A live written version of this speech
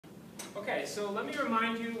Okay, so let me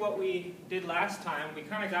remind you what we did last time. We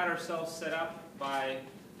kind of got ourselves set up by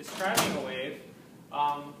describing a wave.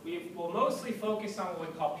 We will mostly focus on what we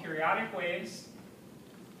call periodic waves.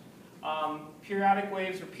 Periodic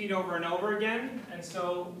waves repeat over and over again, and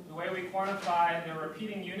so the way we quantify their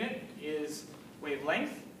repeating unit is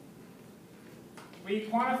wavelength. We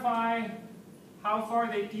quantify how far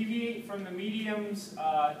they deviate from the medium's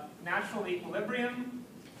natural equilibrium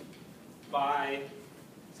by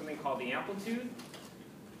something called the amplitude.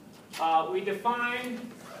 We define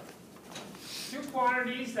two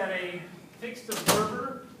quantities that a fixed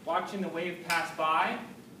observer watching the wave pass by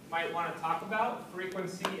might want to talk about: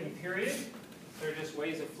 frequency and period. They're just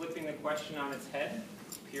ways of flipping the question on its head.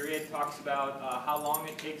 Period talks about how long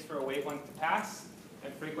it takes for a wavelength to pass,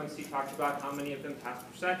 and frequency talks about how many of them pass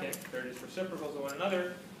per second. They're just reciprocals of one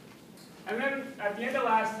another. And then at the end of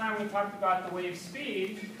last time we talked about the wave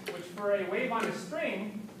speed, which for a wave on a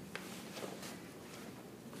string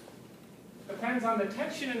depends on the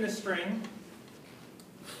tension in the string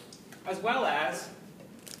as well as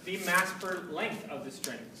the mass per length of the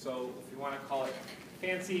string. So if you want to call it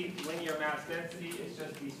fancy linear mass density, it's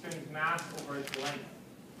just the string's mass over its length.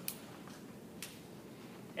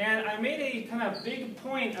 And I made a kind of big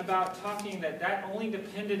point about talking that that only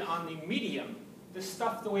depended on the medium, the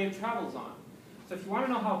stuff the wave travels on. So if you want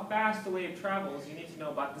to know how fast the wave travels, you need to know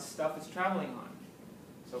about the stuff it's traveling on.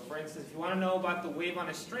 So for instance, if you want to know about the wave on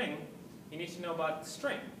a string, you need to know about the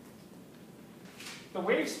string. The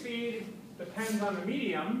wave speed depends on the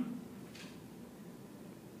medium.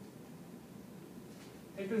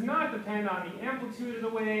 It does not depend on the amplitude of the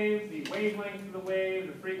wave, the wavelength of the wave,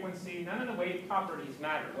 the frequency. None of the wave properties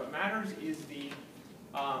matter. What matters is the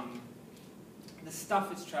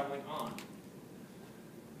stuff it's traveling on.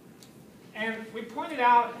 And we pointed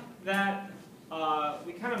out that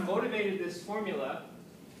we kind of motivated this formula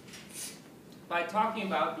by talking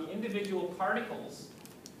about the individual particles.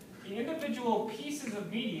 The individual pieces of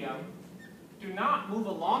medium do not move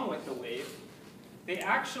along with the wave. They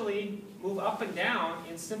actually move up and down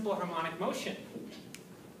in simple harmonic motion.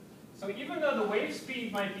 So even though the wave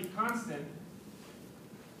speed might be constant,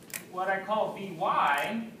 what I call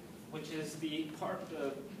Vy, which is the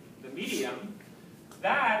medium,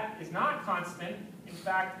 that is not constant. In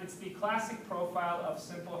fact, it's the classic profile of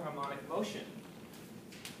simple harmonic motion.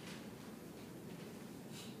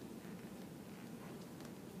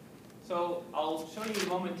 So I'll show you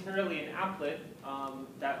momentarily an applet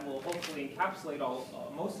that will hopefully encapsulate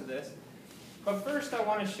most of this. But first I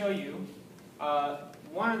want to show you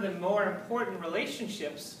one of the more important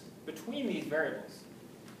relationships between these variables.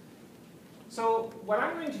 So what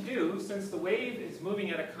I'm going to do, since the wave is moving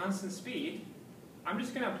at a constant speed, I'm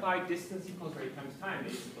just going to apply distance equals rate times time,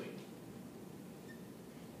 basically.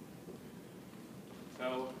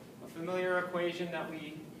 So a familiar equation that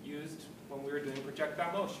we used when we were doing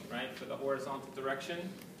projectile motion, right? For the horizontal direction,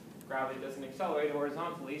 gravity doesn't accelerate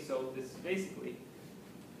horizontally, so this is basically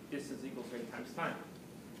distance equals rate times time.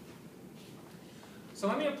 So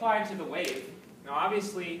let me apply it to the wave. Now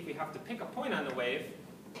obviously we have to pick a point on the wave,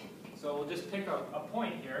 so we'll just pick a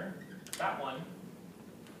point here, that one,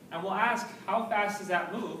 and we'll ask how fast does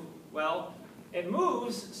that move? Well, it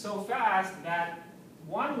moves so fast that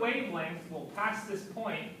one wavelength will pass this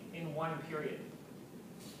point in one period.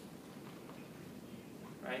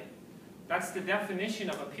 Right? That's the definition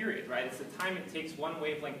of a period, right? It's the time it takes one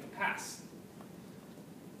wavelength to pass.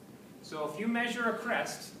 So if you measure a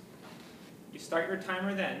crest, you start your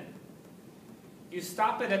timer then, you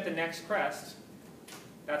stop it at the next crest,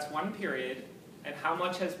 that's one period, and how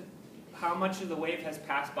much of the wave has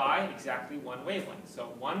passed by? Exactly one wavelength.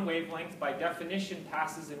 So one wavelength, by definition,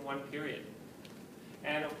 passes in one period.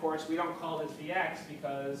 And of course, we don't call this Vx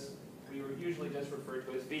because we usually just refer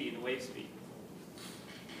to as V, the wave speed.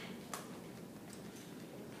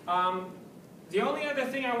 The only other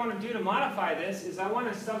thing I want to do to modify this is I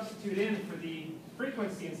want to substitute in for the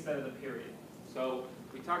frequency instead of the period. So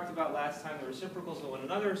we talked about last time the reciprocals of one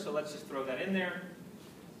another, so let's just throw that in there.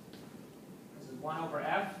 This is 1 over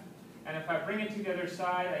f, and if I bring it to the other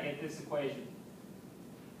side, I get this equation.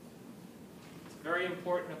 It's a very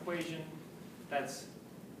important equation that's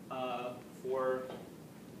for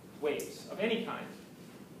waves of any kind.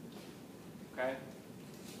 Okay?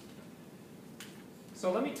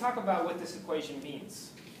 So let me talk about what this equation means.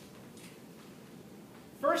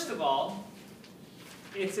 First of all,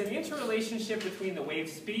 it's an interrelationship between the wave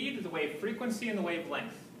speed, the wave frequency, and the wave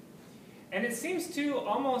length. And it seems to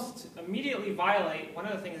almost immediately violate one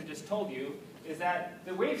of the things I just told you, is that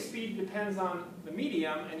the wave speed depends on the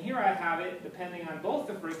medium, and here I have it depending on both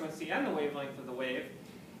the frequency and the wavelength of the wave,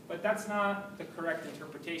 but that's not the correct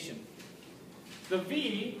interpretation. The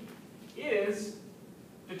v is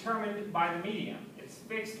determined by the medium. It's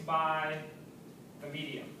fixed by the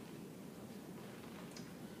medium.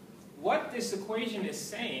 What this equation is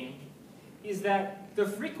saying is that the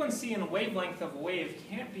frequency and wavelength of a wave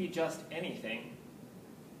can't be just anything.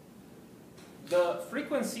 The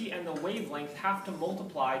frequency and the wavelength have to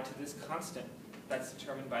multiply to this constant that's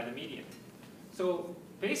determined by the medium. So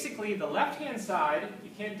basically, the left-hand side, you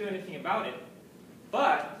can't do anything about it,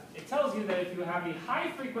 but it tells you that if you have a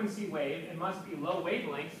high-frequency wave, it must be low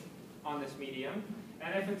wavelength on this medium,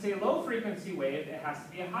 and if it's a low-frequency wave, it has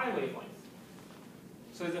to be a high wavelength.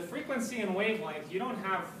 So the frequency and wavelength, you don't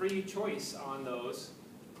have free choice on those.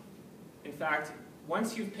 In fact,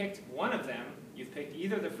 once you've picked one of them, you've picked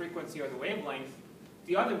either the frequency or the wavelength,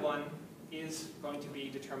 the other one is going to be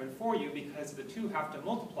determined for you because the two have to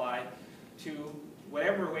multiply to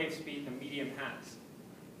whatever wave speed the medium has.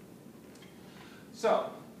 So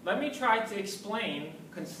let me try to explain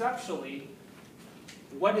conceptually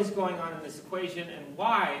what is going on in this equation and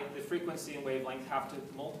why the frequency and wavelength have to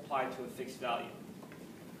multiply to a fixed value.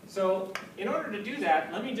 So in order to do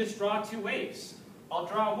that, let me just draw two waves. I'll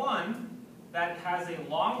draw one that has a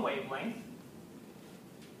long wavelength,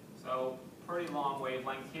 so pretty long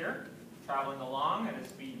wavelength here, traveling along at a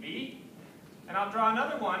speed v. And I'll draw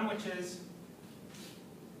another one which is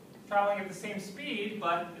traveling at the same speed,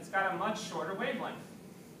 but it's got a much shorter wavelength.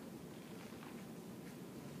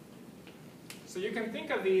 So you can think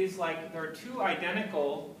of these like there are two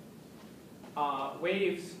identical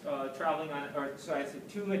waves traveling on, or sorry, I said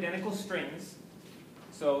two identical strings.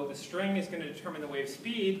 So the string is going to determine the wave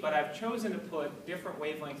speed, but I've chosen to put different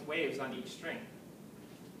wavelength waves on each string.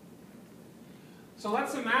 So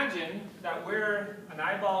let's imagine that we're an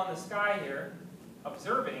eyeball in the sky here,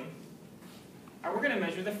 observing, and we're going to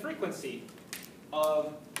measure the frequency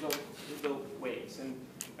of the waves. And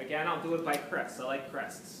again, I'll do it by crests. I like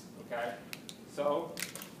crests. Okay. So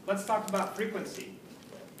let's talk about frequency.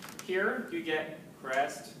 Here you get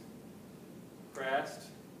crest, crest,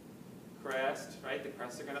 crest, right? The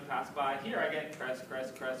crests are going to pass by. Here I get crest,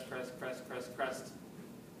 crest, crest, crest, crest, crest, crest.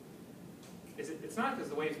 It's not because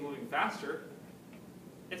the wave's moving faster.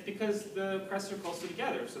 It's because the crests are closer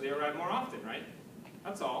together, so they arrive more often, right?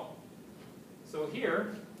 That's all. So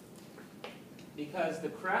here, because the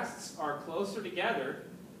crests are closer together,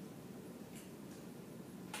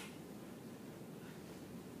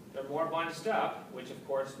 they're more bunched up, which of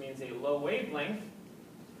course means a low wavelength.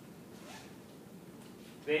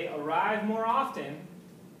 They arrive more often,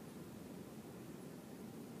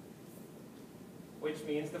 which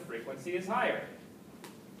means the frequency is higher.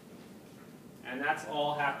 And that's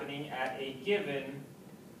all happening at a given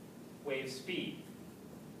wave speed.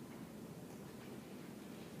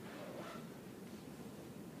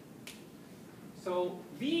 So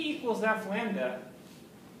V equals F lambda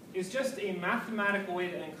is just a mathematical way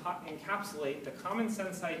to encapsulate the common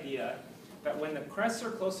sense idea that when the crests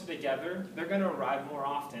are closer together, they're going to arrive more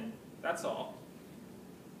often. That's all.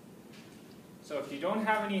 So if you don't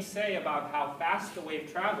have any say about how fast the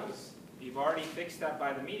wave travels, you've already fixed that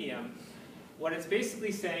by the medium, what it's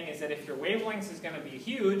basically saying is that if your wavelength is going to be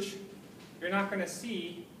huge, you're not going to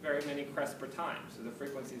see very many crests per time, so the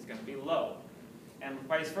frequency is going to be low. And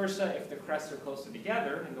vice versa, if the crests are closer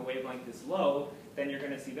together and the wavelength is low, then you're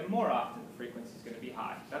going to see them more often. The frequency is going to be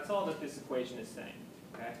high. That's all that this equation is saying.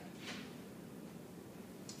 Okay?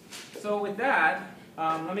 So with that,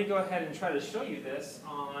 let me go ahead and try to show you this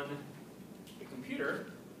on the computer.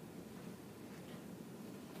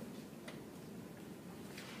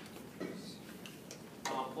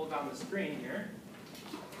 I'll pull down the screen here.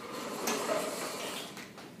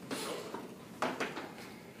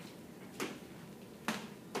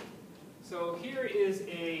 So here is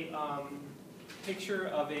a picture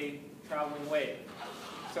of a traveling wave.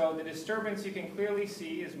 So the disturbance you can clearly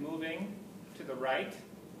see is moving to the right.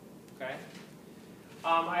 Okay.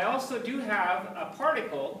 I also do have a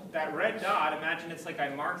particle, that red dot. Imagine it's like I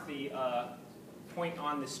marked the point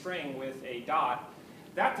on the string with a dot.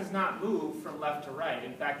 That does not move from left to right.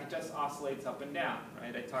 In fact, it just oscillates up and down.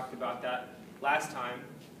 Right? I talked about that last time.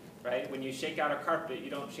 Right? When you shake out a carpet,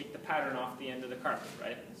 you don't shake the pattern off the end of the carpet.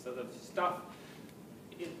 Right? So the stuff,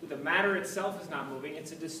 the matter itself is not moving.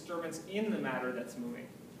 It's a disturbance in the matter that's moving.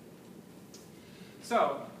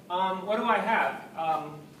 So what do I have?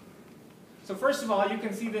 So first of all, you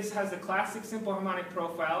can see this has a classic simple harmonic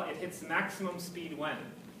profile. It hits the maximum speed when?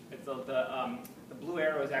 It's the blue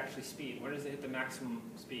arrow is actually speed. Where does it hit the maximum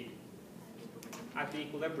speed? At the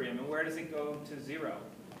equilibrium. And where does it go to zero?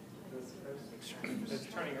 It's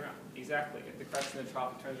turning around. Exactly. At the crest and the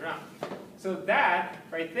trough, it turns around. So that,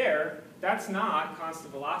 right there, that's not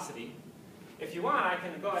constant velocity. if you want, I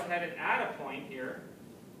can go ahead and add a point here.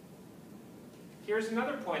 Here's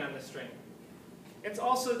another point on the string. It's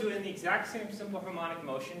also doing the exact same simple harmonic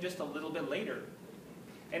motion, just a little bit later.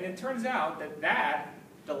 And it turns out that that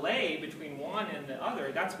delay between one and the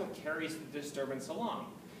other, that's what carries the disturbance along.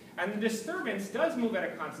 And the disturbance does move at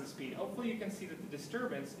a constant speed. Hopefully you can see that the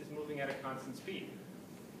disturbance is moving at a constant speed.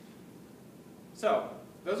 So,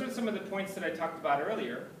 those are some of the points that I talked about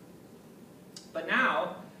earlier. But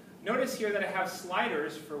now, notice here that I have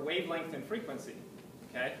sliders for wavelength and frequency.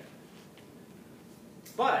 Okay?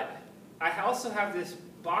 But I also have this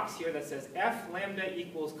box here that says f lambda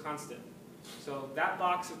equals constant. So that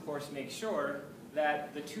box, of course, makes sure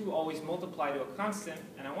that the two always multiply to a constant,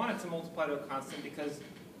 and I want it to multiply to a constant because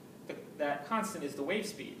that constant is the wave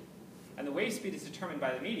speed. And the wave speed is determined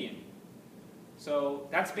by the median. So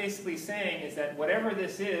that's basically saying is that whatever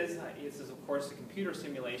this is of course a computer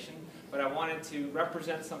simulation, but I wanted to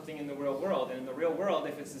represent something in the real world. And in the real world,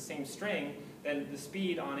 if it's the same string, then the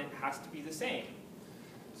speed on it has to be the same.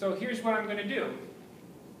 So here's what I'm going to do.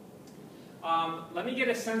 Let me get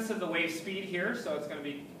a sense of the wave speed here. So it's going to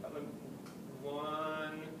be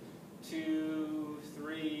 1, 2,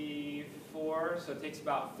 3, 4. So it takes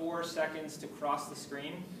about 4 seconds to cross the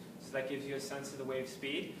screen. So that gives you a sense of the wave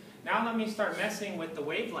speed. Now let me start messing with the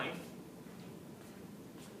wavelength.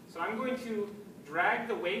 So I'm going to drag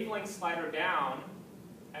the wavelength slider down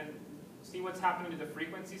and see what's happening to the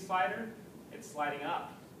frequency slider. It's sliding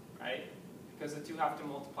up, right? Because the two have to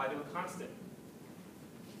multiply to a constant.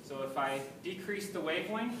 So if I decrease the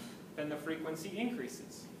wavelength, then the frequency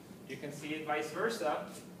increases. You can see it vice versa.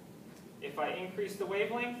 If I increase the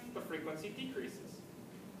wavelength, the frequency decreases.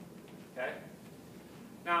 Okay?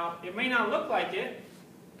 Now, it may not look like it,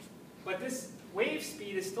 but this wave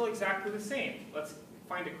speed is still exactly the same. Let's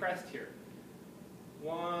find a crest here.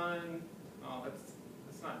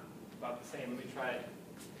 That's not about the same. Let me try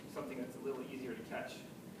something that's a little easier to catch.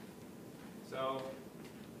 So,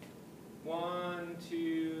 1,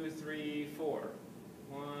 2, 3, 4.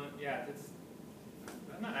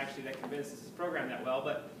 I'm not actually that convinced this is programmed that well,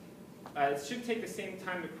 but it should take the same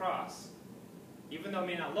time to cross. Even though it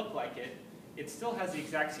may not look like it, it still has the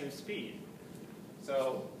exact same speed.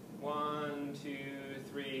 So, 1, 2,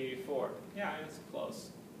 3, 4. Yeah, it's close.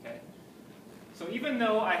 Okay. So even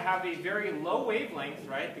though I have a very low wavelength,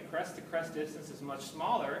 right, the crest-to-crest distance is much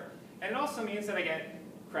smaller, and it also means that I get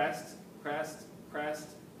crest, crest, crest,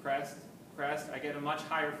 crest, crest. I get a much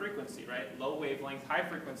higher frequency, right? Low wavelength, high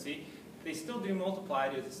frequency. They still do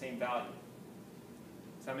multiply to the same value.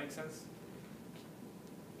 Does that make sense?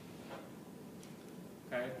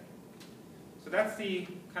 Okay. So that's the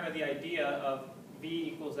kind of the idea of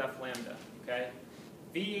V equals F lambda. Okay.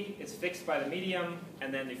 V is fixed by the medium,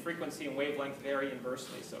 and then the frequency and wavelength vary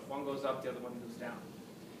inversely. So if one goes up, the other one goes down.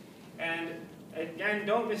 And again,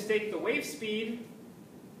 don't mistake the wave speed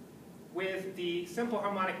with the simple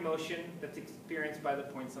harmonic motion that's experienced by the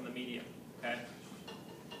points on the medium. Okay.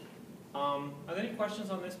 Are there any questions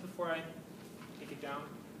on this before I take it down?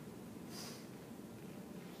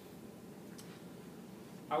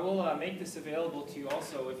 I will make this available to you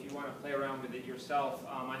also if you want to play around with it yourself.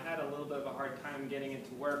 I had a little bit of a hard time getting it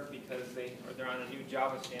to work because they're on a new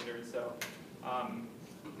Java standard, so I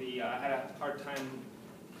had a hard time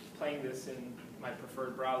playing this in my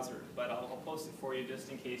preferred browser. But I'll post it for you just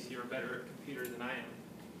in case you're a better computer than I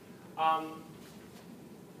am.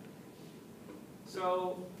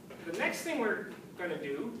 So the next thing we're going to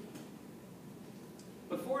do,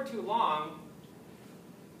 before too long,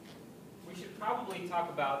 we should probably talk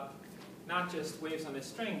about not just waves on a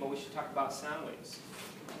string, but we should talk about sound waves.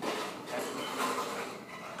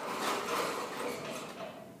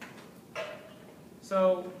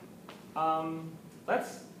 So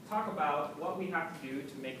let's talk about what we have to do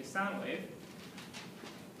to make a sound wave.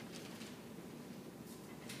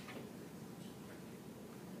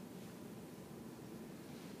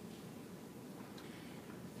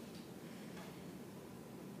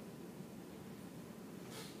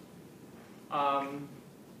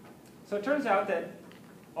 So it turns out that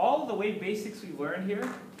all of the wave basics we learned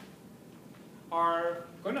here are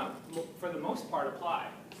going to, for the most part, apply.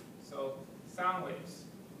 So sound waves.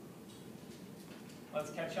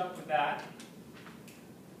 Let's catch up with that.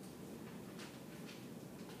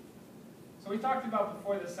 So we talked about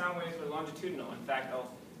before that sound waves were longitudinal. In fact,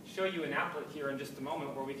 I'll show you an applet here in just a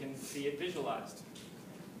moment where we can see it visualized.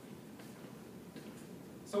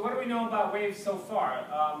 So what do we know about waves so far?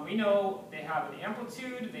 We know they have an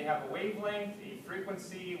amplitude, they have a wavelength, a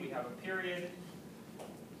frequency, we have a period.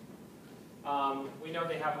 We know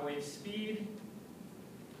they have a wave speed.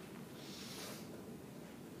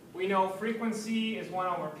 We know frequency is 1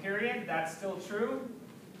 over period. That's still true.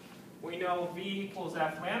 We know V equals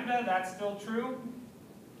F lambda. That's still true.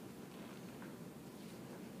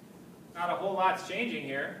 Not a whole lot's changing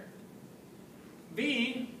here.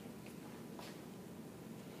 V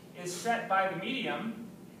is set by the medium.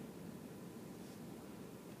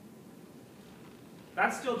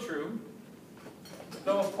 That's still true.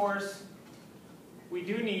 Though, of course, we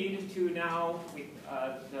do need to now,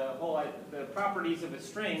 the properties of a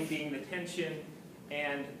string being the tension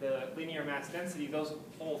and the linear mass density, those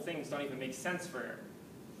whole things don't even make sense for air.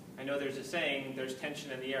 I know there's a saying, there's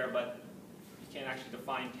tension in the air, but you can't actually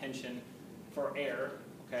define tension for air,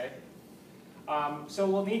 okay? So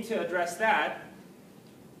we'll need to address that.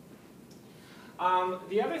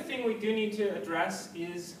 The other thing we do need to address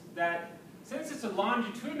is that since it's a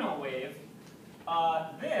longitudinal wave,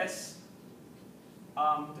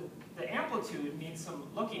 the amplitude needs some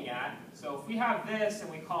looking at. So if we have this and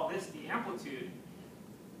we call this the amplitude,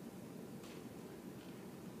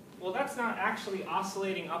 well, that's not actually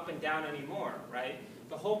oscillating up and down anymore, right?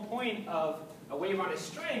 The whole point of a wave on a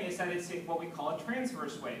string is that it's what we call a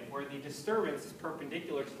transverse wave, where the disturbance is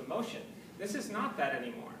perpendicular to the motion. This is not that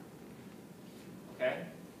anymore, okay?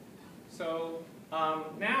 So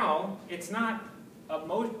now it's not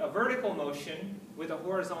a vertical motion with a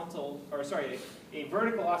horizontal, or sorry, a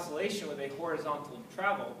vertical oscillation with a horizontal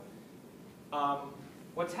travel.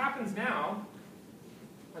 What happens now,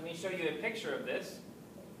 let me show you a picture of this.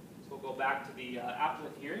 So we'll go back to the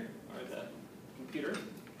applet here, or the computer.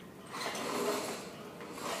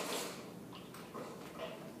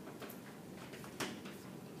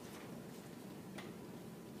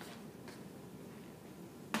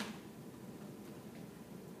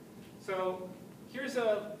 So here's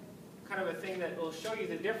a kind of a thing that will show you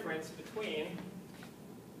the difference between,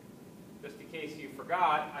 just in case you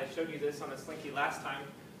forgot, I showed you this on a slinky last time,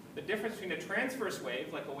 the difference between a transverse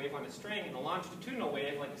wave, like a wave on a string, and a longitudinal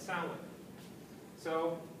wave, like a sound wave.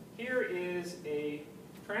 So here is a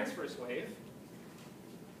transverse wave,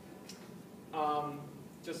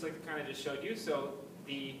 just like I kind of just showed you. So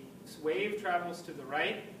the wave travels to the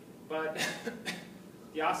right, but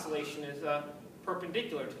the oscillation is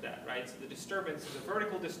perpendicular to that, right? So the disturbance is a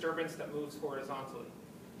vertical disturbance that moves horizontally.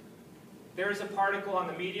 There's a particle on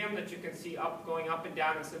the medium that you can see going up and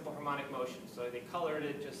down in simple harmonic motion. So they colored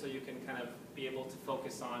it just so you can kind of be able to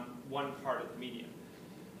focus on one part of the medium.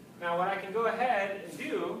 Now what I can go ahead and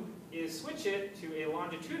do is switch it to a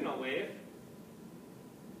longitudinal wave.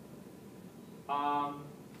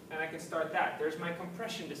 And I can start that. There's my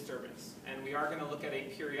compression disturbance. And we are going to look at a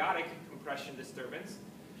periodic compression disturbance.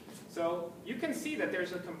 So you can see that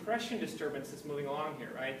there's a compression disturbance that's moving along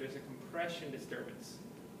here, right? There's a compression disturbance.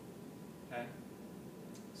 Okay?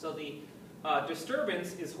 So the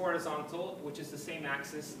disturbance is horizontal, which is the same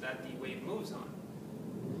axis that the wave moves on.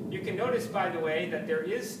 You can notice, by the way, that there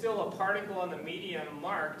is still a particle on the medium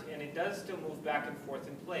marked, and it does still move back and forth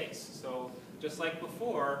in place. So just like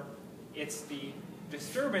before, it's the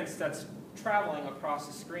disturbance that's traveling across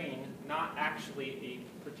the screen, not actually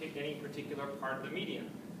any particular part of the medium.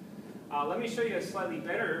 Let me show you a slightly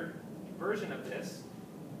better version of this.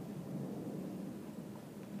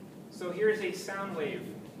 So here's a sound wave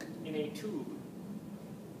in a tube.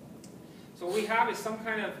 So what we have is some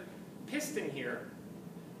kind of piston here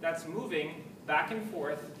that's moving back and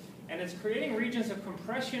forth, and it's creating regions of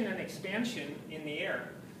compression and expansion in the air.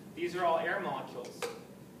 These are all air molecules.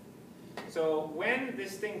 So when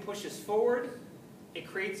this thing pushes forward, it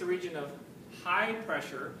creates a region of high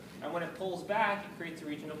pressure, and when it pulls back, it creates a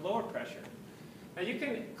region of lower pressure. Now you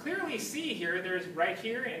can clearly see here, there's right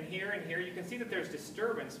here and here and here, you can see that there's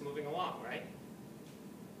disturbance moving along, right?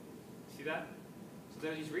 See that? So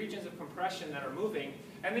there's these regions of compression that are moving,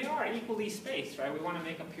 and they are equally spaced, right? We want to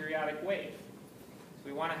make a periodic wave. So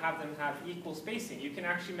we want to have them have equal spacing. You can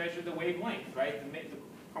actually measure the wavelength, right?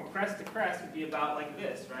 From crest to crest would be about like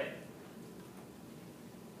this, right?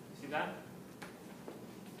 See that?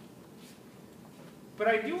 But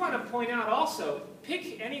I do want to point out also,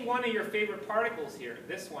 pick any one of your favorite particles here.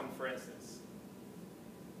 This one, for instance.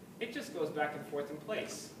 It just goes back and forth in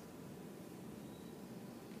place.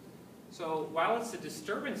 So while it's a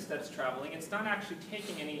disturbance that's traveling, it's not actually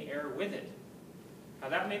taking any air with it. Now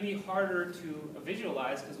that may be harder to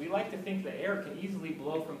visualize because we like to think the air can easily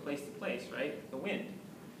blow from place to place, right? The wind.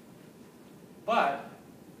 But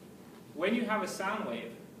when you have a sound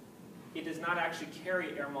wave, it does not actually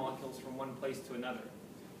carry air molecules from one place to another.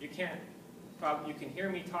 You can hear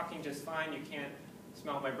me talking just fine, you can't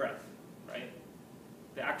smell my breath, right?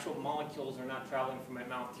 The actual molecules are not traveling from my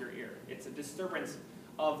mouth to your ear. It's a disturbance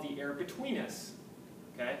of the air between us,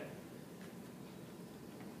 okay?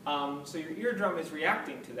 So your eardrum is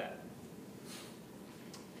reacting to that.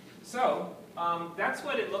 So that's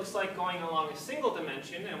what it looks like going along a single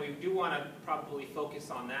dimension, and we do want to probably focus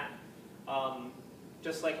on that.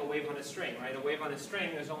 Just like a wave on a string, right? A wave on a string,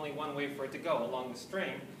 there's only one way for it to go along the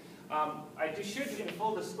string. I should, in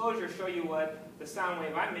full disclosure, show you what the sound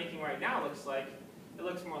wave I'm making right now looks like. It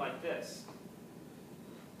looks more like this.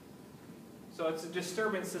 So it's a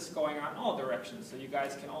disturbance that's going on in all directions, so you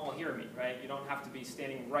guys can all hear me, right? You don't have to be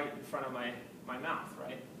standing right in front of my mouth,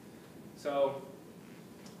 right? So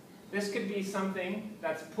this could be something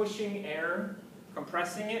that's pushing air,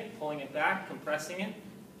 compressing it, pulling it back, compressing it.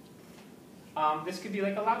 This could be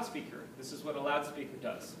like a loudspeaker. This is what a loudspeaker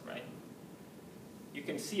does, right? You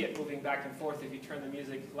can see it moving back and forth if you turn the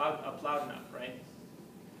music up loud enough, right?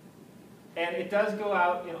 And it does go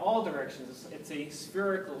out in all directions. It's a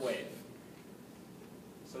spherical wave.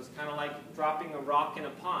 So it's kind of like dropping a rock in a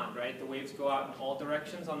pond, right? The waves go out in all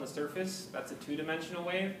directions on the surface. That's a two-dimensional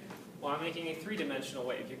wave. Well, I'm making a three-dimensional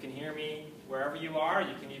wave. You can hear me wherever you are.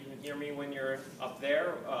 You can even hear me when you're up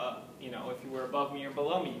there. You know, if you were above me or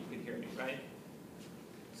below me, you could hear me, right?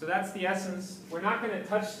 So that's the essence. We're not going to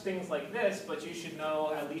touch things like this, but you should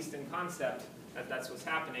know, at least in concept, that that's what's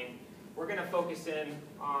happening. We're going to focus in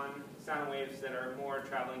on sound waves that are more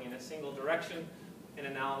traveling in a single direction, in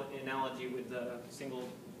analogy with the single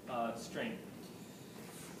string.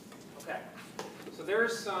 Okay, so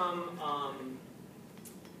there's some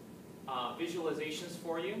visualizations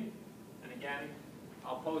for you. And again,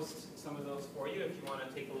 I'll post some of those for you if you want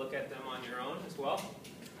to take a look at them on your own as well.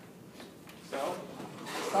 So,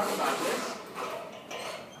 let's talk about this.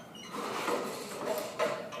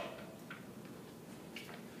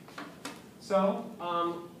 So,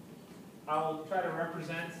 I'll try to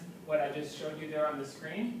represent what I just showed you there on the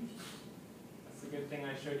screen. That's a good thing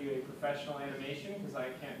I showed you a professional animation because I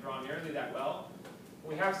can't draw nearly that well.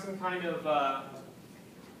 We have some kind of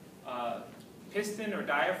piston or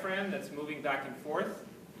diaphragm that's moving back and forth.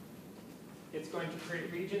 It's going to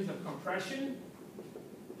create regions of compression.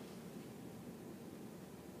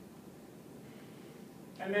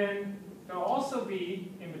 And then there'll also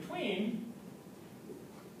be, in between,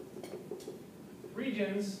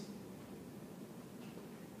 regions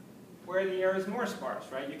where the air is more sparse,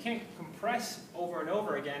 right? You can't compress over and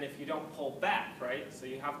over again if you don't pull back, right? So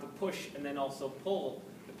you have to push and then also pull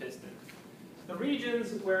the piston. The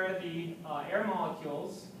regions where the air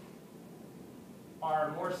molecules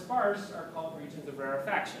are more sparse are called regions of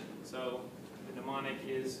rarefaction. So the mnemonic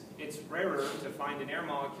is, it's rarer to find an air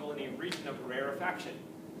molecule in a region of rarefaction.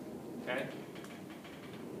 Okay?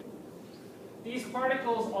 These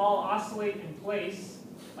particles all oscillate in place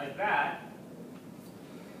like that.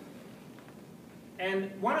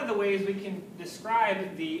 And one of the ways we can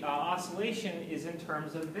describe the oscillation is in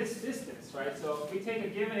terms of this distance, right? So if we take a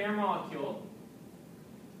given air molecule,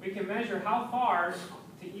 we can measure how far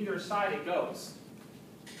to either side it goes.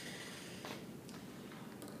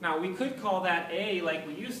 Now, we could call that A like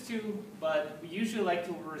we used to, but we usually like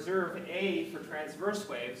to reserve A for transverse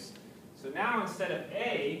waves. So now, instead of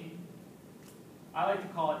A, I like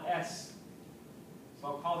to call it S. So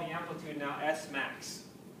I'll call the amplitude now S max.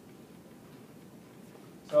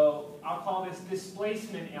 So I'll call this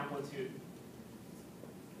displacement amplitude.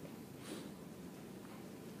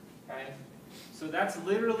 Okay? So that's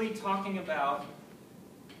literally talking about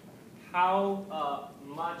how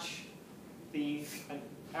much an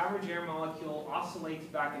average air molecule oscillates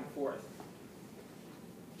back and forth.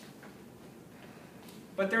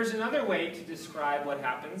 But there's another way to describe what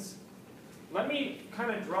happens. Let me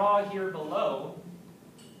kind of draw here below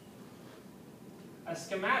a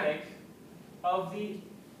schematic of the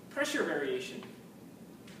pressure variation.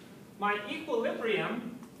 My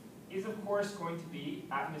equilibrium is, of course, going to be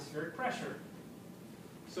atmospheric pressure.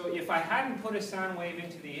 So if I hadn't put a sound wave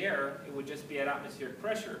into the air, it would just be at atmospheric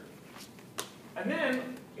pressure. And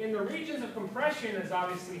then, in the regions of compression is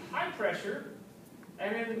obviously high pressure,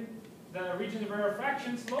 and in the regions of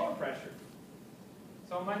rarefaction, it's lower pressure.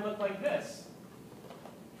 So it might look like this.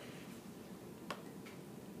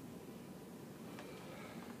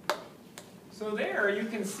 So there you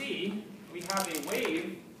can see we have a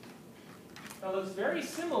wave that looks very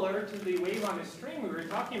similar to the wave on a string we were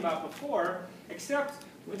talking about before, except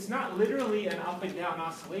it's not literally an up and down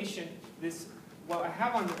oscillation. What I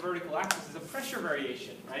have on the vertical axis is a pressure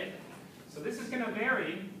variation, right? So this is going to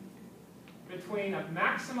vary between a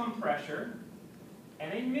maximum pressure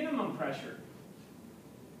and a minimum pressure.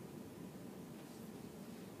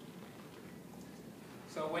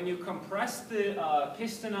 So when you compress the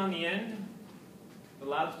piston on the end, the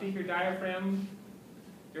loudspeaker diaphragm,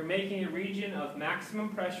 you're making a region of maximum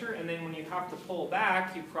pressure, and then when you have to pull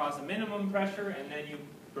back, you cross a minimum pressure, and then you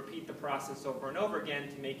repeat the process over and over again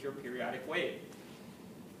to make your periodic wave.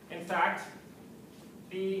 In fact,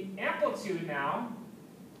 the amplitude now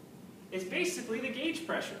is basically the gauge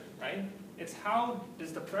pressure, right? It's how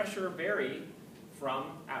does the pressure vary from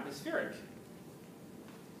atmospheric.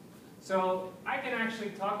 So I can actually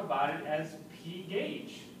talk about it as P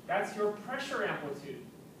gauge. That's your pressure amplitude.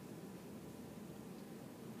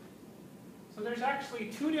 So there's actually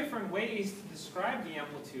two different ways to describe the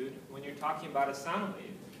amplitude when you're talking about a sound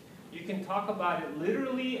wave. You can talk about it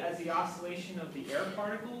literally as the oscillation of the air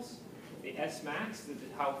particles, the S max,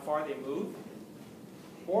 how far they move,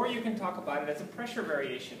 or you can talk about it as a pressure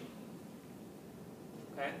variation.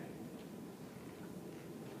 Okay?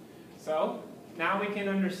 So now we can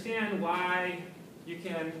understand why you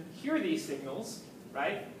can hear these signals,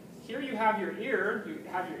 right? Here you have your ear, you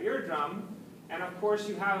have your eardrum, and of course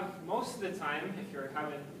you have, most of the time, if you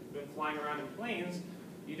haven't been flying around in planes,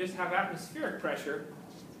 you just have atmospheric pressure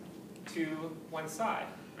to one side,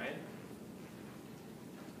 right?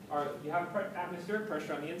 Or you have atmospheric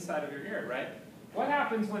pressure on the inside of your ear, right? What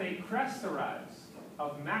happens when a crest arrives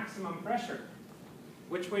of maximum pressure?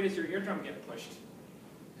 Which way does your eardrum get pushed?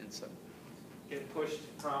 Inside. Get pushed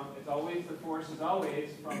from, it's always, the force is always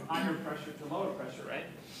from higher pressure to lower pressure, right?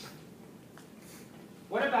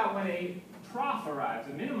 What about when a trough arrives,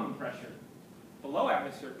 a minimum pressure, below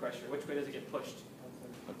atmospheric pressure? Which way does it get pushed?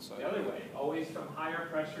 The other way, always from higher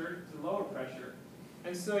pressure to lower pressure.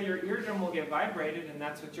 And so your eardrum will get vibrated, and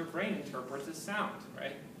that's what your brain interprets as sound,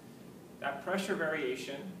 right? That pressure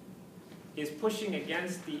variation is pushing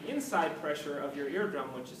against the inside pressure of your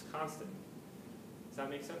eardrum, which is constant. Does that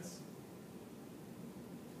make sense?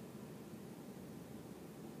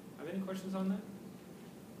 Have any questions on that?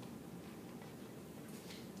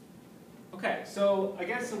 Okay, so I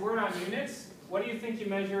guess the word on units, what do you think you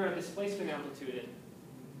measure a displacement amplitude in?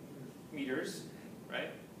 Meters,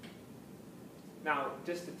 right? Now,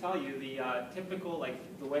 just to tell you, the typical, like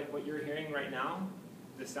what you're hearing right now,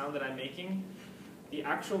 the sound that I'm making, the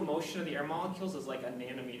actual motion of the air molecules is like a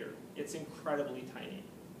nanometer. It's incredibly tiny.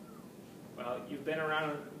 Well, you've been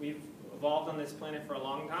around, we've evolved on this planet for a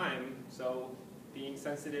long time, so being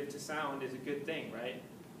sensitive to sound is a good thing, right?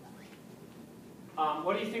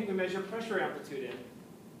 What do you think we measure pressure amplitude in?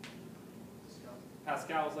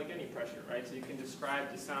 Pascal is like any pressure, right? So you can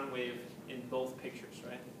describe the sound wave in both pictures,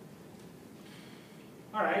 right?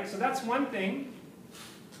 All right, so that's one thing.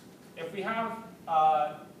 If we have,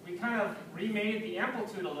 we kind of remade the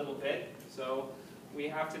amplitude a little bit, so we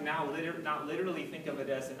have to now not literally think of it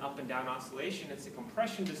as an up and down oscillation. It's a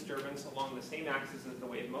compression disturbance along the same axis as the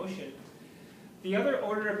wave motion. The other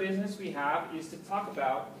order of business we have is to talk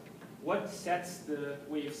about what sets the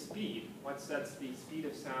wave speed, what sets the speed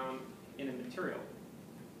of sound in a material.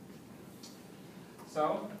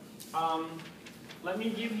 So, let me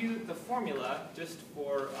give you the formula just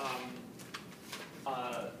for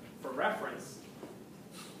reference.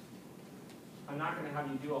 I'm not going to have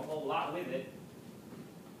you do a whole lot with it.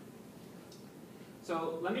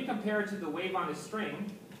 So let me compare it to the wave on a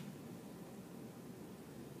string.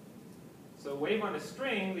 So wave on a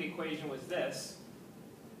string, the equation was this.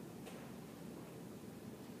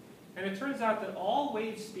 And it turns out that all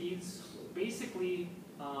wave speeds basically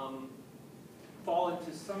fall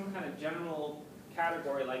into some kind of general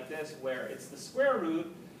category like this, where it's the square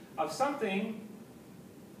root of something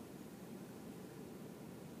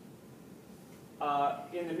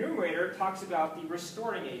in the numerator talks about the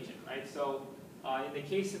restoring agent, right? So in the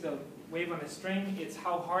case of the wave on a string, it's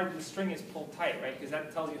how hard the string is pulled tight, right? Because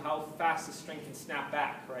that tells you how fast the string can snap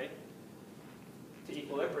back, right? To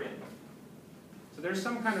equilibrium. So there's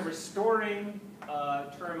some kind of restoring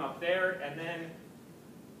term up there, and then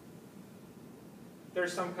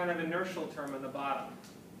there's some kind of inertial term on the bottom.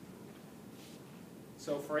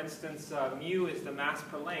 So for instance, mu is the mass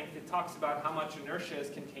per length. It talks about how much inertia is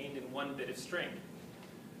contained in one bit of string.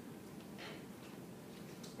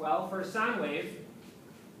 Well, for a sound wave,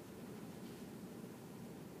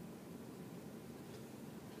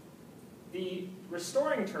 the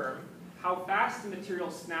restoring term, how fast the material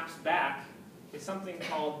snaps back, is something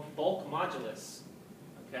called bulk modulus,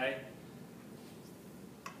 okay?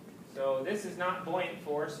 So this is not buoyant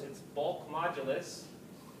force, it's bulk modulus.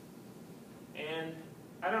 And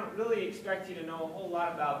I don't really expect you to know a whole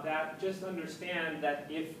lot about that. Just understand that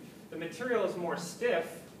if the material is more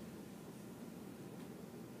stiff,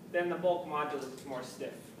 then the bulk modulus is more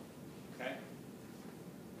stiff, okay?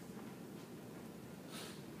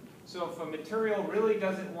 So if a material really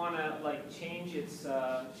doesn't want to change its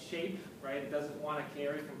shape, right? It doesn't want to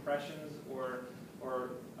carry compressions or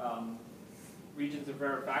or regions of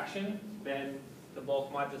rarefaction, then the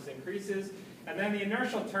bulk modulus increases. And then the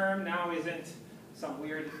inertial term now isn't some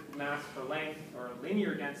weird mass per length or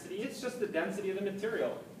linear density, it's just the density of the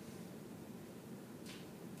material.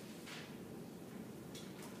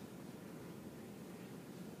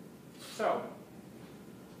 So,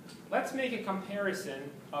 let's make a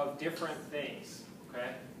comparison of different things,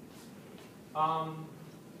 okay? So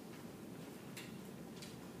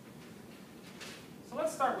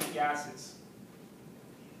let's start with gases.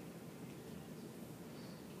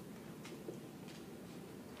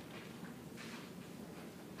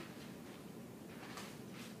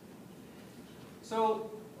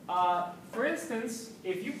 So, for instance,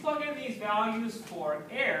 if you plug in these values for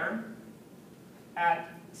air at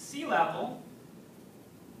sea level,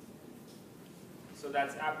 so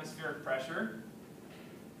that's atmospheric pressure,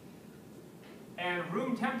 and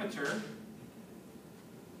room temperature,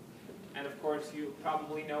 and of course you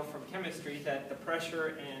probably know from chemistry that the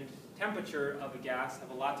pressure and temperature of a gas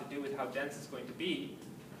have a lot to do with how dense it's going to be,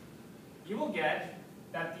 you will get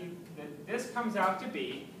that this comes out to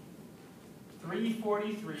be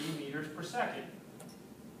 343 meters per second,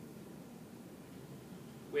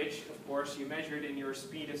 which, of course, you measured in your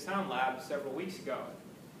speed of sound lab several weeks ago.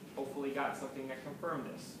 Hopefully got something that confirmed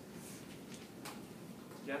this.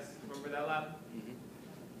 Yes? Remember that lab? Mm-hmm.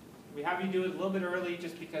 We have you do it a little bit early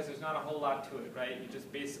just because there's not a whole lot to it, right? You're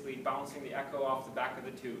just basically bouncing the echo off the back of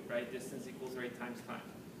the tube, right? Distance equals rate times time.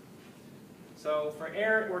 So for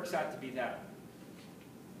air, it works out to be that.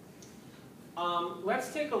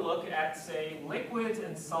 Let's take a look at, say, liquids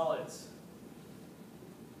and solids.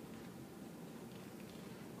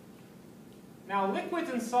 Now,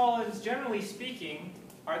 liquids and solids, generally speaking,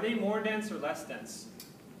 are they more dense or less dense?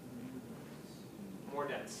 More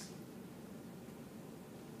dense.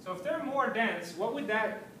 So if they're more dense, what would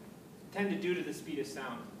that tend to do to the speed of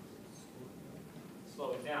sound?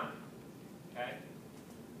 Slow it down. Okay?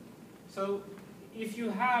 So if you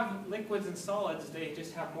have liquids and solids, they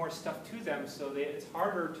just have more stuff to them, so it's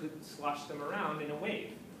harder to slosh them around in a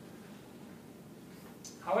wave.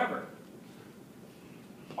 However,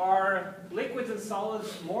 are liquids and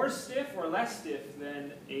solids more stiff or less stiff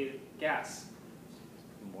than a gas?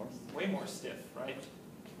 More? Way more stiff, right?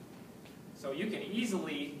 So you can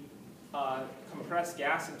easily compress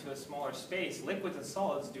gas into a smaller space. Liquids and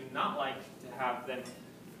solids do not like to have them,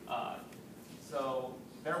 so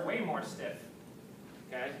they're way more stiff.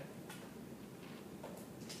 Okay?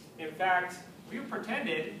 In fact, we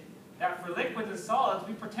pretended that for liquids and solids,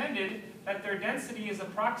 we pretended that their density is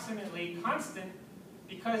approximately constant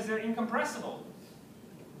because they're incompressible.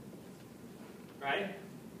 Right?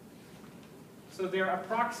 So they're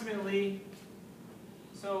approximately,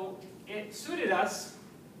 so it suited us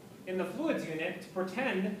in the fluids unit to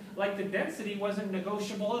pretend like the density wasn't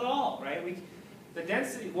negotiable at all, right? The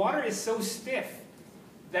density, water is so stiff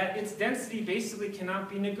that its density basically cannot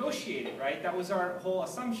be negotiated, right? That was our whole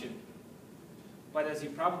assumption. But as you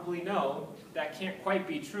probably know, that can't quite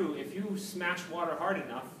be true. If you smash water hard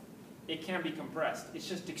enough, it can be compressed. It's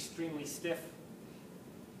just extremely stiff.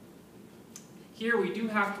 Here we do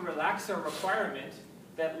have to relax our requirement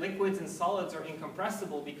that liquids and solids are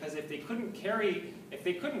incompressible, because if they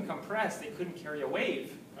couldn't compress, they couldn't carry a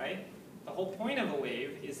wave, right? The whole point of a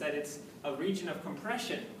wave is that it's a region of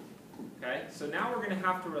compression. Okay? So now we're going to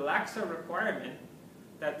have to relax our requirement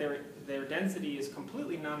that their density is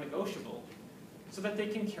completely non-negotiable so that they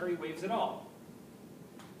can carry waves at all.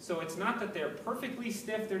 So it's not that they're perfectly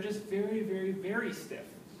stiff, they're just very, very, very stiff.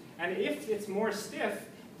 And if it's more stiff,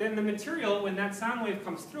 then the material, when that sound wave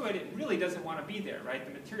comes through it, it really doesn't want to be there, right?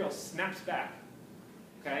 The material snaps back.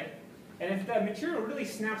 Okay? And if that material really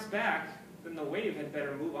snaps back, then the wave had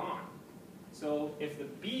better move on. So if the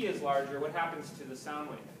B is larger, what happens to the sound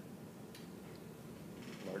wave?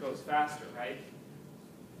 It goes faster, right?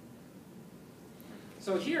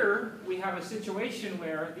 So here we have a situation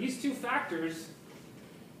where these two factors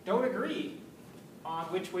don't agree on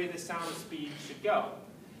which way the sound speed should go.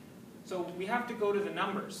 So we have to go to the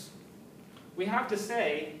numbers. We have to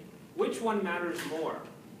say which one matters more.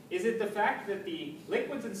 Is it the fact that the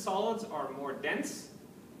liquids and solids are more dense,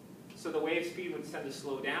 so the wave speed would tend to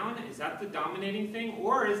slow down? Is that the dominating thing?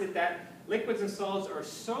 Or is it that liquids and solids are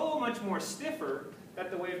so much more stiffer that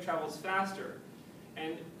the wave travels faster?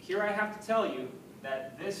 And here I have to tell you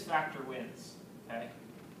that this factor wins. Okay?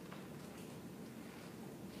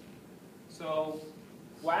 So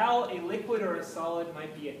while a liquid or a solid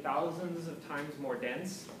might be thousands of times more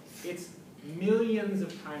dense, it's millions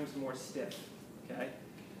of times more stiff. Okay?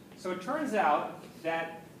 So it turns out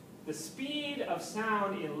that the speed of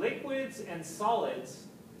sound in liquids and solids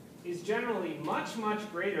is generally much, much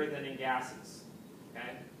greater than in gases.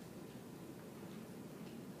 Okay?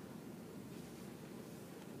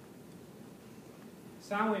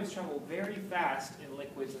 Sound waves travel very fast in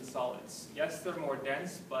liquids and solids. Yes, they're more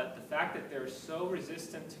dense, but the fact that they're so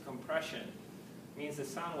resistant to compression means the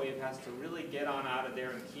sound wave has to really get on out of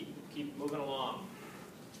there and keep moving along.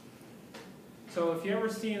 So if you ever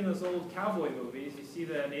see in those old cowboy movies, you see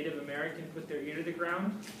the Native American put their ear to the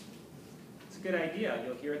ground, it's a good idea.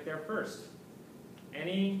 You'll hear it there first.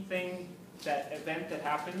 Anything, that event that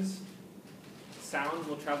happens, sound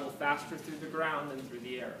will travel faster through the ground than through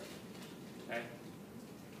the air. Okay?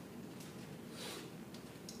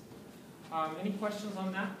 Any questions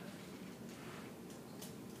on that?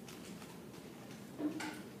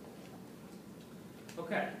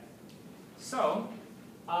 Okay, so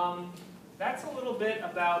that's a little bit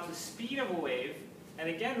about the speed of a wave. And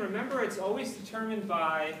again, remember, it's always determined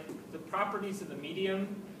by the properties of the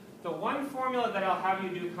medium. The one formula that I'll have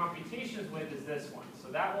you do computations with is this one. So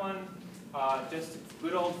that one, just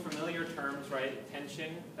good old familiar terms, right?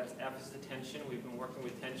 Tension, that's F is the tension. We've been working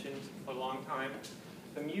with tension for a long time.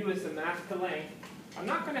 The mu is the mass to length. I'm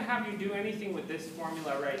not going to have you do anything with this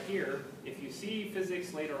formula right here. If you see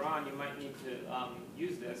physics later on, you might need to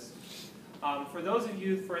use this. For those of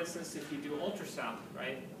you, for instance, if you do ultrasound,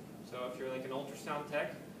 right? So if you're like an ultrasound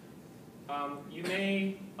tech, you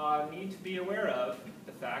may need to be aware of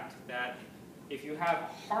the fact that if you have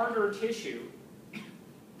harder tissue,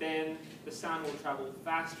 then the sound will travel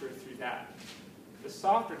faster through that. The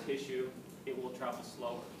softer tissue, it will travel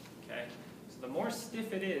slower, okay? So the more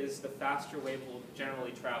stiff it is, the faster wave will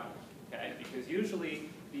generally travel, okay? Because usually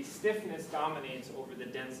the stiffness dominates over the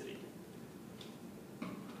density.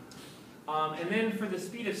 And then for the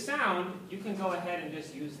speed of sound, you can go ahead and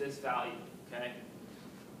just use this value, okay?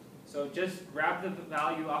 So just grab the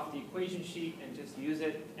value off the equation sheet and just use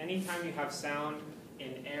it. Anytime you have sound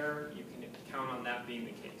in air, you can count on that being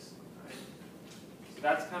the case. Right? So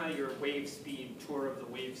that's kind of your wave speed, tour of the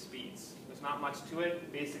wave speeds. There's not much to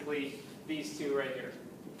it. Basically, these two right here.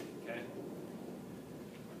 Okay.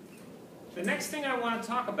 The next thing I want to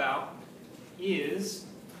talk about is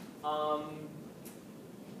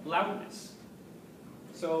loudness.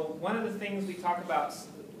 So one of the things we talk about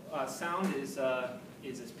sound is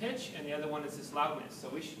its pitch, and the other one is its loudness. So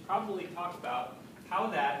we should probably talk about how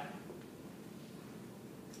that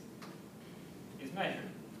is measured.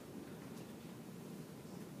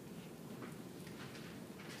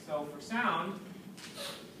 So for sound,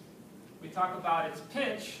 we talk about its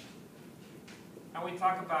pitch, and we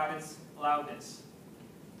talk about its loudness.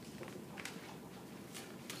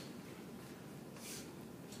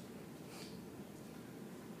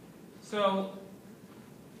 So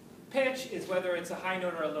pitch is whether it's a high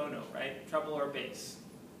note or a low note, right? Treble or bass.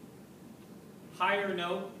 Higher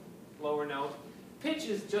note, lower note. Pitch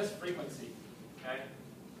is just frequency, okay?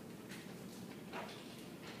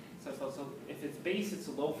 So if it's bass, it's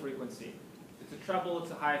a low frequency. If it's a treble,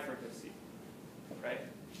 it's a high frequency, right?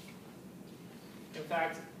 In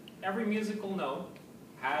fact, every musical note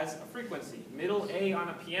has a frequency. Middle A on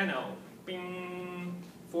a piano, bing,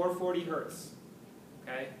 440 hertz,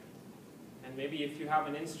 okay? And maybe if you have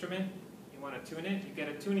an instrument, you want to tune it, you get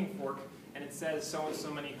a tuning fork, and it says so and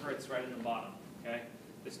so many hertz right in the bottom, okay?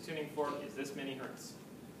 This tuning fork is this many hertz.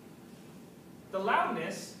 The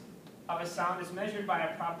loudness of a sound is measured by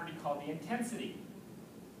a property called the intensity.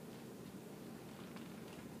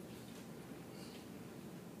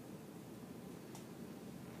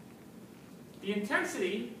 The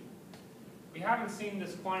intensity, we haven't seen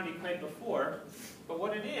this quantity quite before, but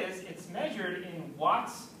what it is, it's measured in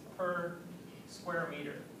watts per square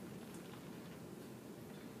meter.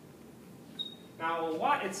 Now, a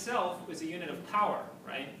watt itself is a unit of power,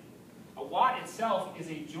 right? A watt itself is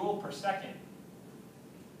a joule per second.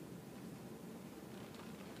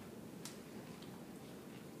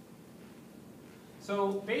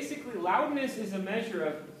 So basically, loudness is a measure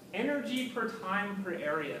of energy per time per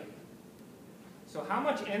area. So how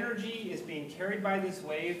much energy is being carried by this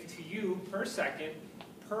wave to you per second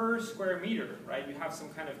per square meter, right? You have some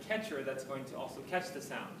kind of catcher that's going to also catch the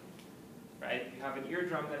sound, right? You have an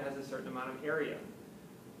eardrum that has a certain amount of area.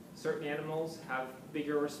 Certain animals have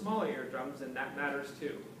bigger or smaller eardrums, and that matters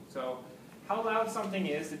too. So how loud something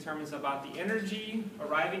is determines about the energy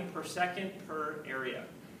arriving per second per area.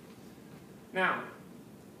 Now,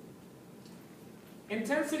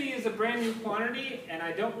 intensity is a brand new quantity, and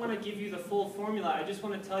I don't want to give you the full formula. I just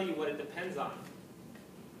want to tell you what it depends on.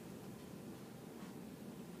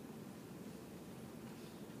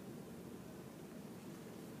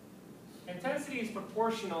 Intensity is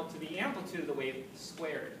proportional to the amplitude of the wave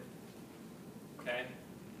squared. Okay?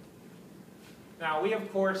 Now, we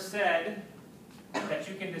of course said that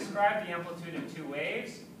you can describe the amplitude in two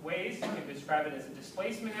ways. You can describe it as a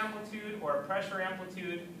displacement amplitude or a pressure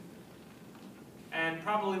amplitude. And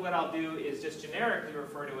probably what I'll do is just generically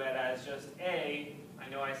refer to it as just A. I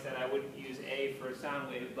know I said I wouldn't use A for a sound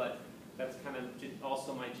wave, but that's kind of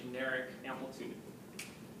also my generic amplitude.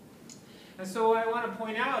 And so what I want to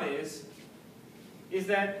point out is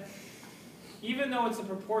that even though it's a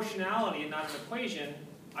proportionality and not an equation,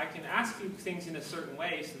 I can ask you things in a certain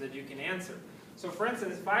way so that you can answer. So for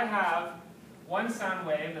instance, if I have one sound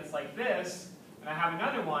wave that's like this, and I have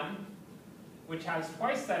another one which has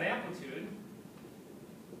twice that amplitude,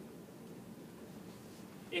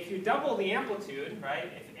 if you double the amplitude, right,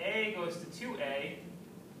 if A goes to 2A,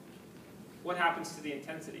 what happens to the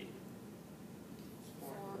intensity?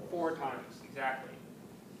 4 times, exactly.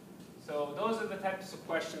 So those are the types of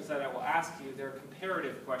questions that I will ask you. They're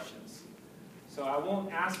comparative questions. So I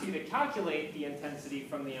won't ask you to calculate the intensity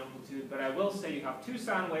from the amplitude, but I will say you have 2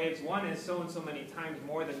 sound waves. One is so and so many times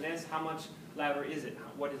more than this. How much louder is it?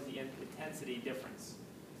 What is the intensity difference?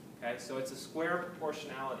 Okay, so it's a square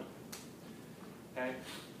proportionality. Okay?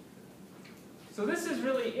 So this is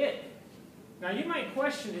really it. Now you might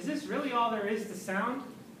question, is this really all there is to sound?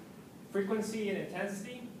 Frequency and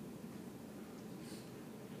intensity?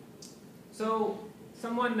 So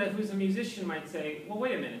someone who's a musician might say, well,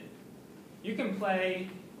 wait a minute. You can play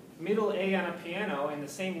middle A on a piano and the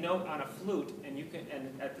same note on a flute,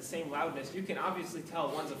 and at the same loudness, you can obviously tell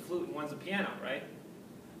one's a flute and one's a piano, right?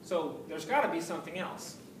 So there's got to be something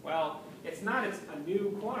else. Well, it's not a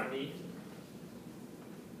new quantity.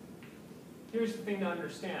 Here's the thing to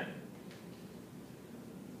understand.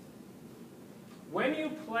 When you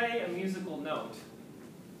play a musical note,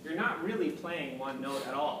 you're not really playing one note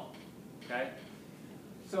at all, okay?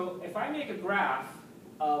 So if I make a graph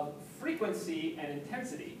of frequency and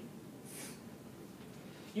intensity,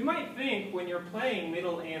 you might think when you're playing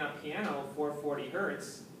middle A on a piano 440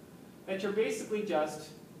 hertz that you're basically just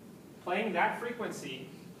playing that frequency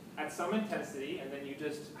at some intensity, and then you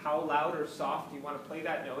just, how loud or soft you want to play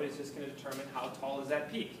that note is just going to determine how tall is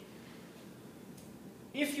that peak.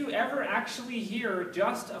 If you ever actually hear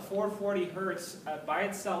just a 440 hertz by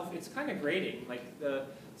itself, it's kind of grating. Like the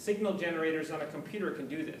signal generators on a computer can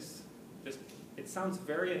do this. It sounds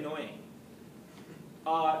very annoying.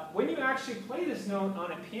 When you actually play this note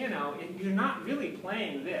on a piano, you're not really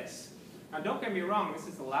playing this. Now don't get me wrong, this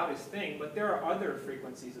is the loudest thing, but there are other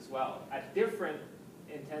frequencies as well, at different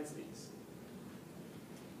intensities.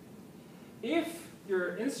 If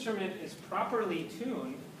your instrument is properly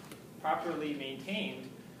tuned, properly maintained,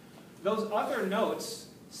 those other notes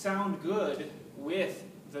sound good with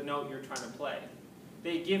the note you're trying to play.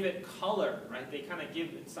 They give it color, right? They kind of give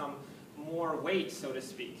it some more weight, so to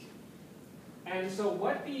speak. And so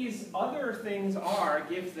what these other things are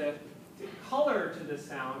give the color to the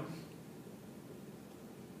sound.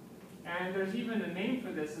 And there's even a name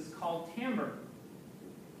for this, it's called timbre.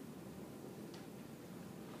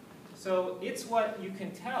 So it's what you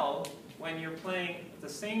can tell when you're playing the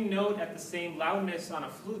same note at the same loudness on a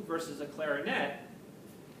flute versus a clarinet.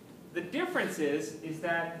 The difference is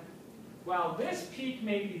that while this peak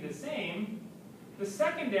may be the same, the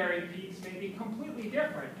secondary peaks may be completely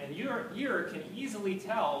different, and your ear can easily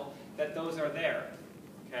tell that those are there.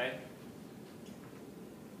 Okay?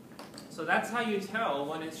 So that's how you tell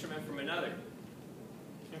one instrument from another.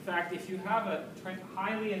 In fact, if you have a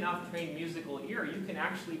highly enough trained musical ear, you can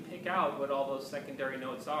actually pick out what all those secondary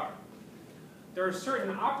notes are. There are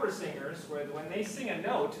certain opera singers where when they sing a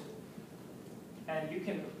note, and you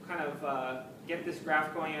can kind of get this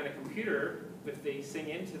graph going on a computer, if they sing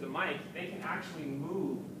into the mic, they can actually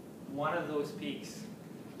move one of those peaks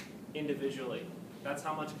individually. That's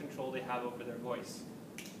how much control they have over their voice.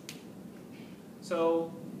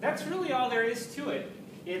 So that's really all there is to it.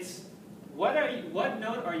 It's what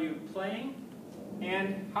note are you playing,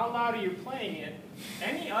 and how loud are you playing it?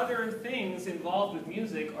 Any other things involved with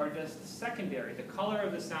music are just secondary. The color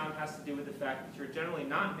of the sound has to do with the fact that you're generally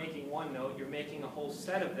not making one note, you're making a whole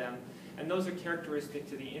set of them, and those are characteristic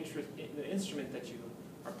to the instrument that you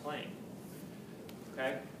are playing.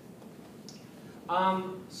 Okay?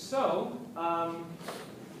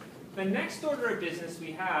 The next order of business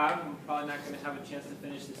we have, I'm probably not going to have a chance to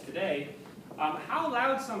finish this today, how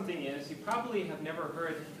loud something is, you probably have never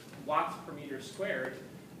heard watts per meter squared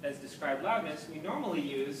as described loudness. We normally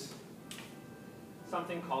use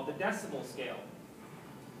something called the decibel scale.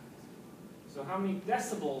 So how many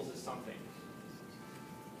decibels is something?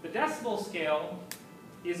 The decibel scale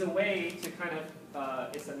is a way to kind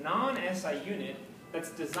of, it's a non-SI unit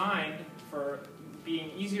that's designed for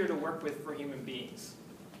being easier to work with for human beings.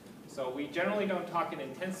 So we generally don't talk in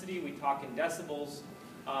intensity, we talk in decibels.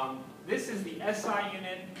 This is the SI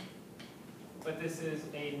unit, but this is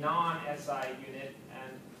a non-SI unit,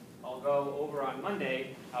 and I'll go over on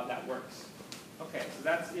Monday how that works. Okay, so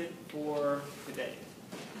that's it for today.